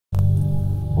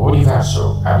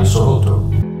universo absoluto.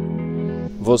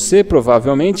 Você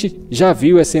provavelmente já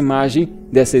viu essa imagem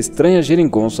dessa estranha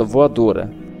geringonça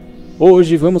voadora.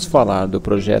 Hoje vamos falar do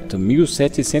projeto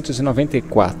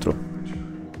 1794.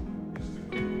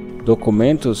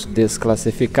 Documentos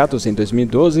desclassificados em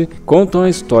 2012 contam a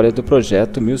história do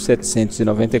projeto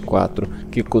 1794,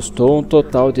 que custou um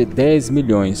total de 10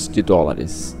 milhões de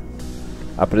dólares.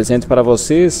 Apresento para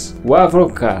vocês o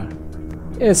Avrocar.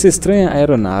 Essa estranha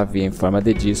aeronave em forma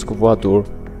de disco voador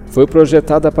foi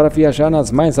projetada para viajar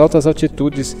nas mais altas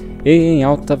altitudes e em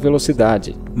alta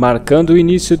velocidade, marcando o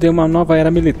início de uma nova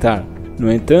era militar.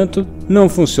 No entanto, não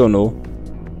funcionou.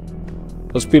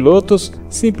 Os pilotos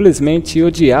simplesmente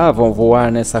odiavam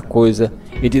voar nessa coisa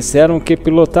e disseram que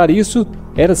pilotar isso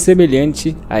era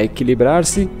semelhante a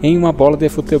equilibrar-se em uma bola de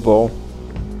futebol.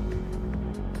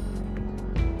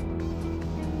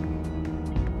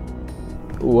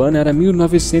 O ano era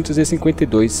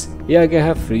 1952 e a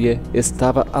Guerra Fria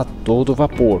estava a todo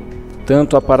vapor.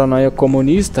 Tanto a paranoia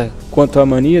comunista quanto a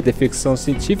mania de ficção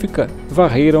científica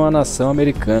varreram a nação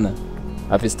americana.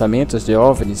 Avistamentos de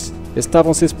OVNIs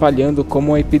estavam se espalhando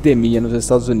como uma epidemia nos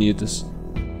Estados Unidos.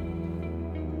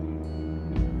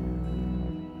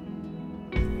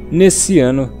 Nesse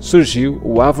ano surgiu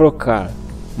o Avrocar,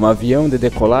 um avião de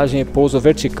decolagem e pouso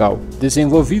vertical,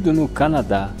 desenvolvido no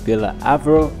Canadá pela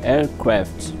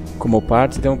Aircraft, como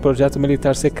parte de um projeto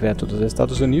militar secreto dos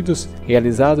Estados Unidos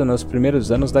realizado nos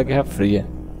primeiros anos da Guerra Fria.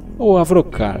 O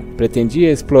Avrocar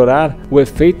pretendia explorar o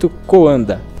efeito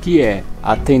Coanda, que é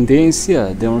a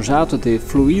tendência de um jato de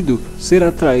fluido ser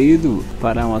atraído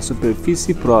para uma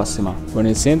superfície próxima,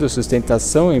 fornecendo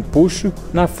sustentação e empuxo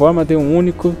na forma de um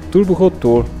único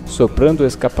turborotor, soprando o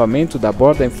escapamento da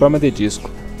borda em forma de disco.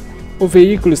 O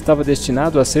veículo estava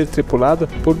destinado a ser tripulado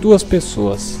por 2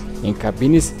 pessoas, em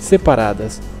cabines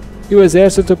separadas, e o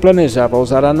exército planejava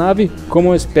usar a nave como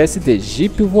uma espécie de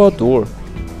jipe voador.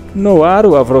 No ar,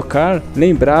 o Avrocar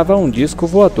lembrava um disco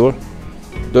voador.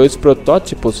 2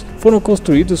 protótipos foram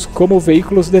construídos como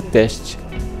veículos de teste.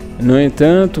 No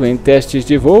entanto, em testes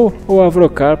de voo, o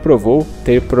Avrocar provou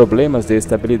ter problemas de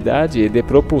estabilidade e de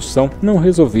propulsão não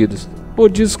resolvidos. O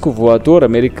disco voador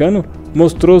americano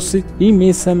mostrou-se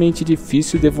imensamente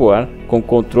difícil de voar, com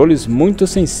controles muito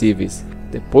sensíveis.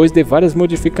 Depois de várias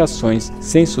modificações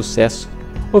sem sucesso,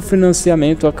 o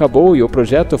financiamento acabou e o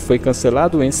projeto foi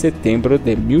cancelado em setembro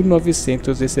de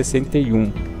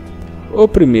 1961. O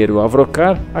primeiro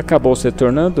Avrocar acabou se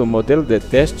tornando o modelo de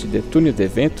teste de túnel de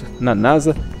vento na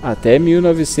NASA até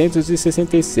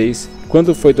 1966,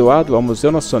 quando foi doado ao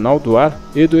Museu Nacional do Ar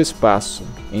e do Espaço,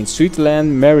 em Sweetland,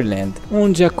 Maryland,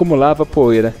 onde acumulava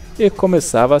poeira e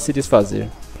começava a se desfazer.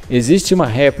 Existe uma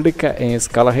réplica em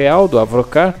escala real do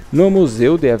Avrocar no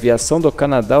Museu de Aviação do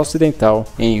Canadá Ocidental,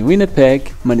 em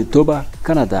Winnipeg, Manitoba,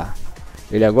 Canadá.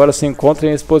 Ele agora se encontra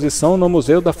em exposição no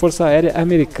Museu da Força Aérea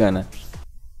Americana.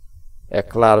 É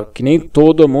claro que nem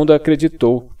todo mundo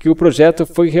acreditou que o projeto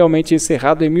foi realmente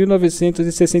encerrado em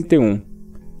 1961.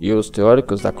 E os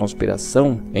teóricos da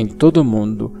conspiração em todo o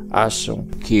mundo acham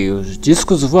que os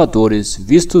discos voadores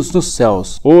vistos nos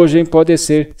céus hoje podem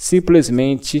ser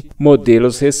simplesmente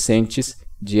modelos recentes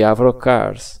de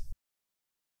Avrocars.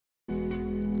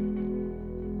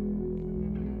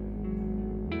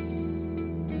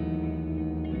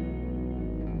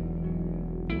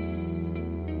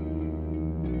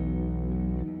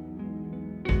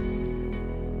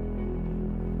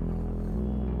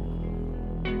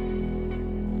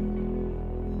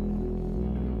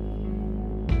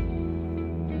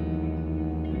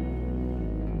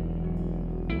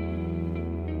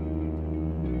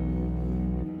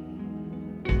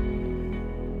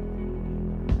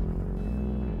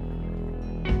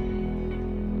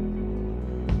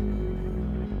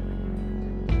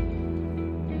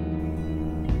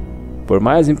 Por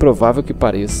mais improvável que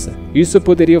pareça, isso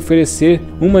poderia oferecer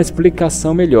uma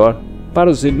explicação melhor para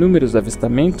os inúmeros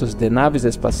avistamentos de naves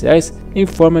espaciais em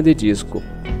forma de disco.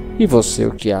 E você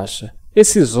o que acha?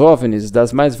 Esses OVNIs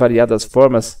das mais variadas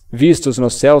formas vistos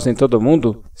nos céus em todo o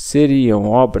mundo seriam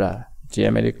obra de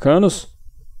americanos?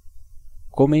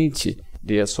 Comente,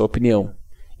 dê a sua opinião.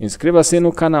 Inscreva-se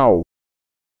no canal.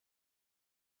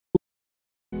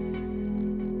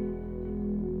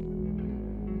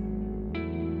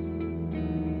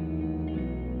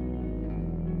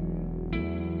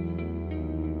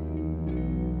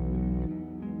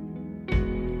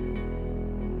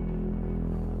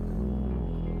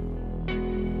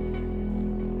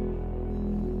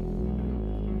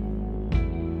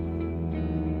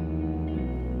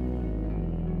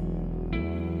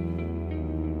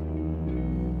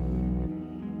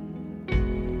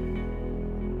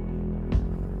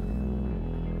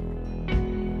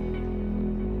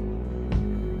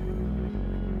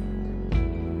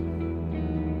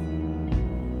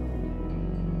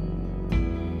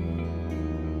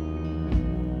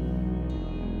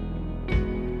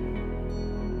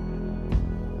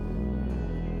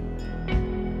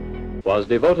 was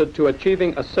devoted to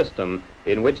achieving a system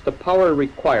in which the power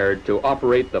required to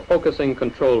operate the focusing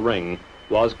control ring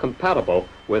was compatible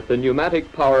with the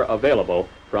pneumatic power available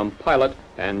from pilot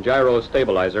and gyro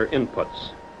stabilizer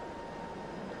inputs.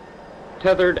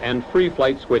 Tethered and free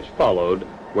flights which followed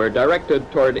were directed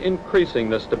toward increasing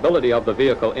the stability of the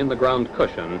vehicle in the ground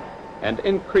cushion and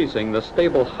increasing the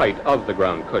stable height of the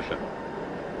ground cushion.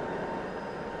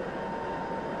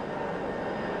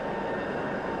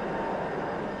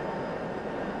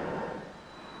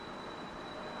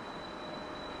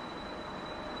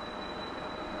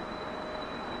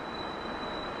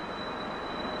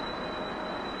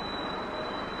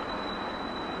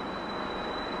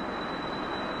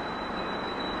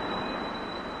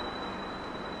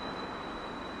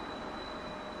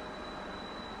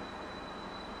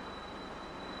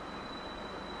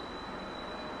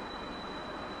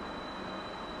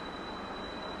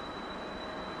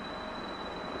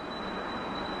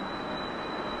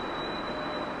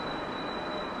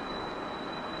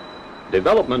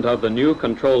 Development of the new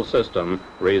control system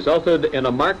resulted in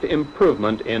a marked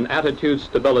improvement in attitude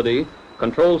stability,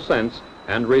 control sense,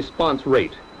 and response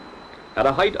rate. At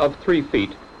a height of 3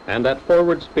 feet and at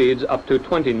forward speeds up to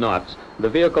 20 knots, the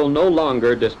vehicle no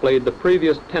longer displayed the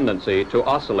previous tendency to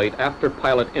oscillate after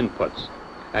pilot inputs,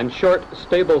 and short,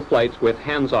 stable flights with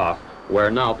hands off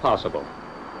were now possible.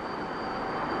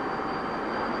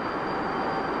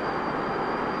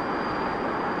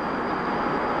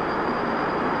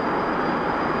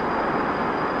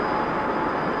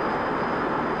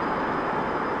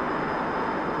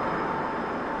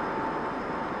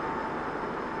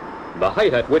 The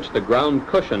height at which the ground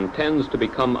cushion tends to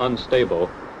become unstable,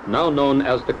 now known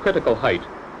as the critical height,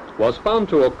 was found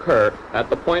to occur at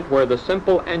the point where the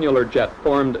simple annular jet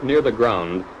formed near the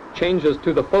ground changes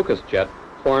to the focus jet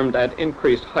formed at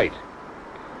increased height.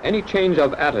 Any change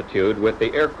of attitude with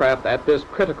the aircraft at this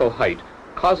critical height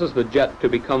causes the jet to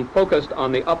become focused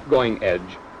on the upgoing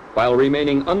edge while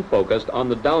remaining unfocused on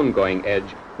the downgoing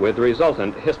edge with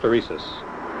resultant hysteresis.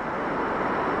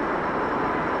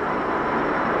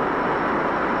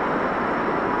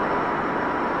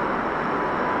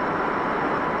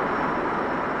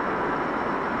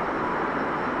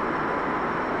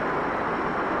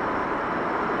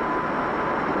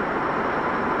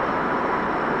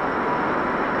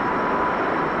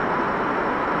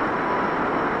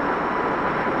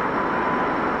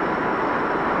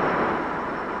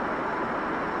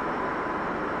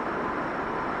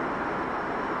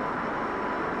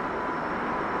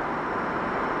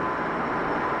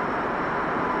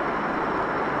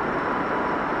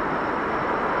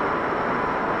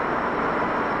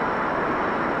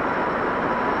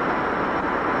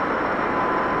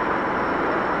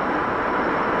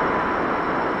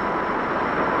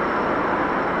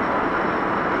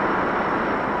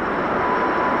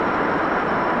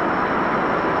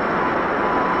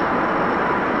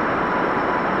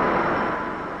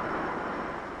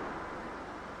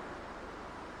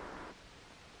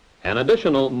 An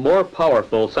additional, more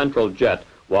powerful central jet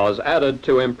was added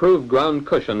to improve ground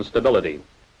cushion stability.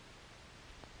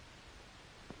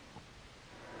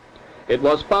 It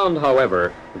was found,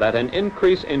 however, that an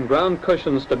increase in ground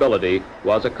cushion stability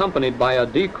was accompanied by a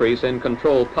decrease in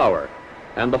control power,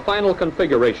 and the final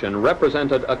configuration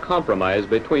represented a compromise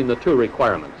between the two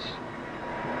requirements.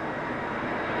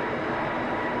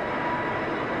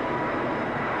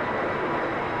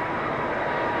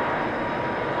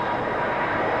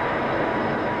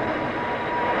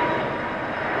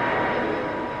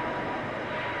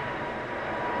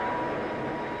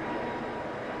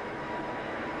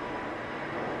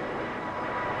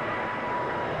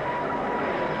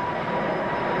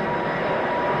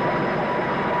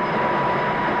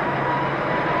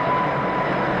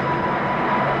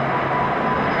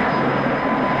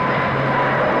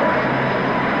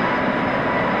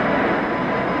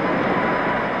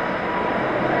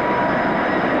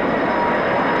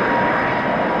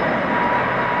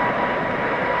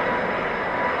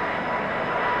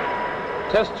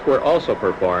 Tests were also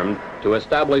performed to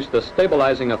establish the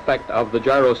stabilizing effect of the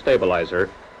gyro stabilizer,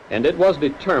 and it was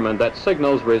determined that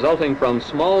signals resulting from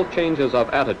small changes of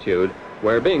attitude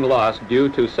were being lost due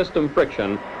to system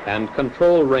friction and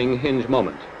control ring hinge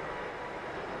moment.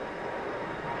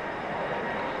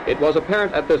 It was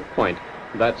apparent at this point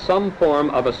that some form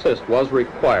of assist was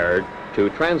required to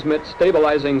transmit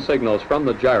stabilizing signals from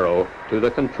the gyro to the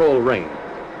control ring,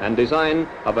 and design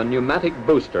of a pneumatic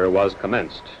booster was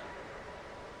commenced.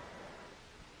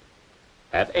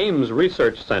 At Ames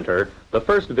Research Center, the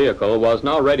first vehicle was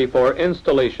now ready for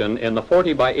installation in the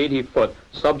 40 by 80 foot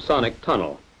subsonic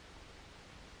tunnel.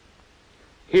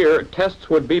 Here, tests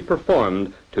would be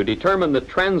performed to determine the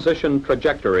transition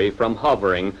trajectory from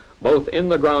hovering both in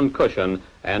the ground cushion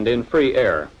and in free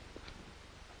air.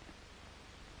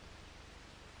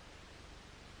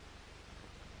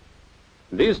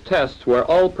 These tests were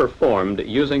all performed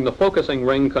using the focusing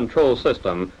ring control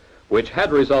system, which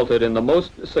had resulted in the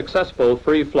most successful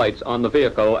free flights on the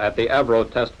vehicle at the Avro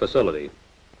test facility.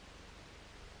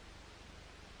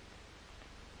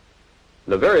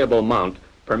 The variable mount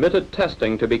permitted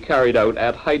testing to be carried out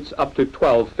at heights up to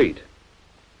 12 feet.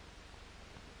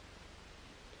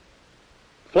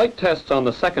 Flight tests on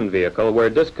the second vehicle were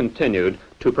discontinued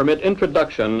to permit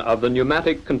introduction of the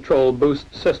pneumatic control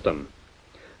boost system.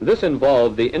 This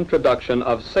involved the introduction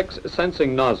of 6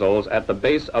 sensing nozzles at the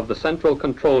base of the central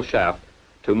control shaft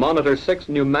to monitor 6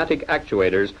 pneumatic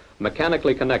actuators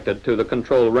mechanically connected to the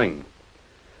control ring.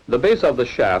 The base of the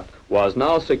shaft was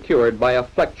now secured by a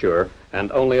flexure,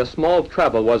 and only a small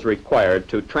travel was required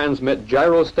to transmit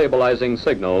gyro-stabilizing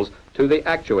signals to the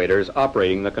actuators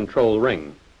operating the control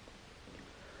ring.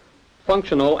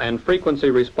 Functional and frequency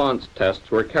response tests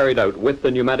were carried out with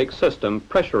the pneumatic system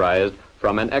pressurized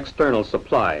from an external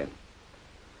supply.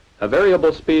 A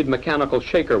variable speed mechanical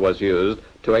shaker was used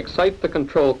to excite the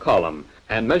control column,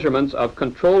 and measurements of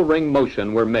control ring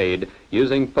motion were made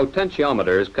using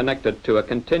potentiometers connected to a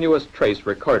continuous trace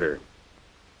recorder.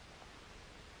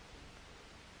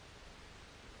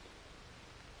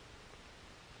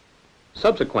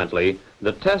 Subsequently,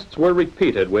 the tests were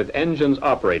repeated with engines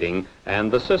operating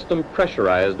and the system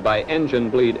pressurized by engine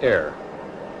bleed air.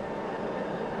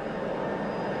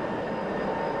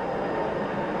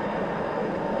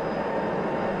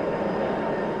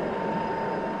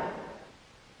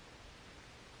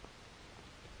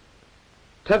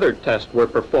 Tether tests were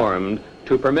performed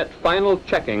to permit final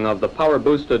checking of the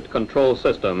power-boosted control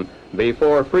system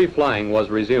before free flying was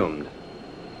resumed.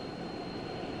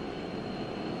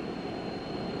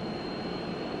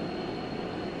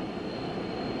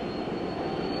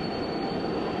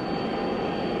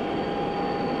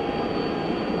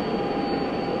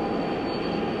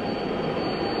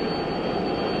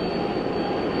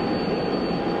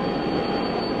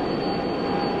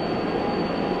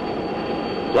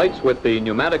 Flights with the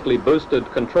pneumatically boosted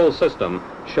control system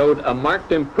showed a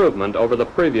marked improvement over the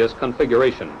previous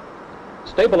configuration.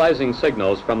 Stabilizing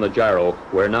signals from the gyro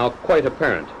were now quite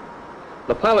apparent.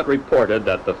 The pilot reported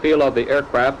that the feel of the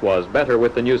aircraft was better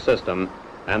with the new system,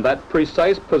 and that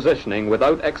precise positioning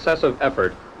without excessive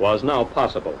effort was now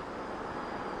possible.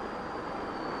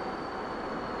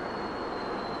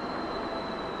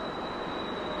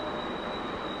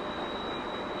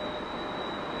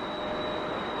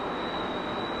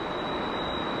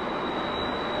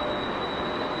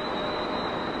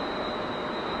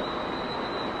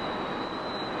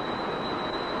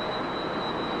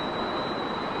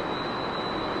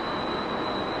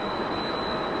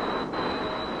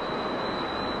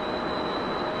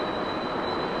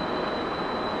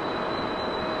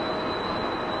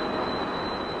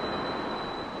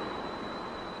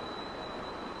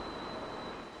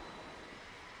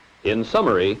 In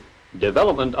summary,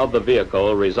 development of the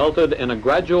vehicle resulted in a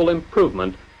gradual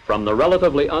improvement from the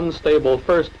relatively unstable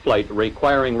first flight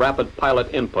requiring rapid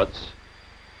pilot inputs,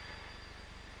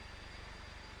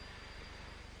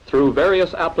 through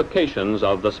various applications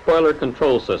of the spoiler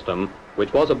control system,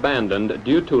 which was abandoned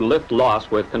due to lift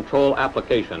loss with control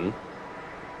application,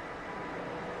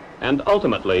 and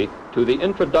ultimately to the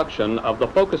introduction of the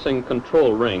focusing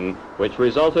control ring, which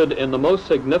resulted in the most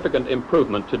significant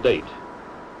improvement to date.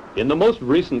 In the most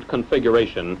recent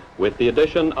configuration, with the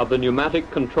addition of the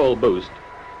pneumatic control boost,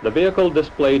 the vehicle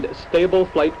displayed stable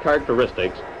flight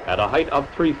characteristics at a height of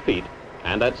 3 feet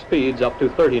and at speeds up to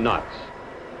 30 knots.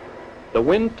 The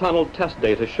wind tunnel test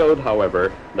data showed,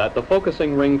 however, that the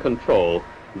focusing ring control,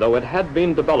 though it had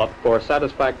been developed for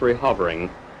satisfactory hovering,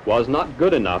 was not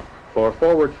good enough for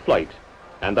forward flight,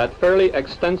 and that fairly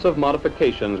extensive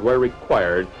modifications were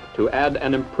required to add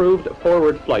an improved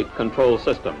forward flight control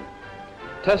system.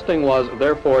 Testing was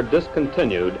therefore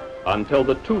discontinued until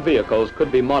the 2 vehicles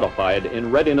could be modified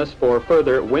in readiness for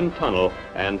further wind tunnel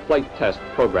and flight test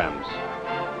programs.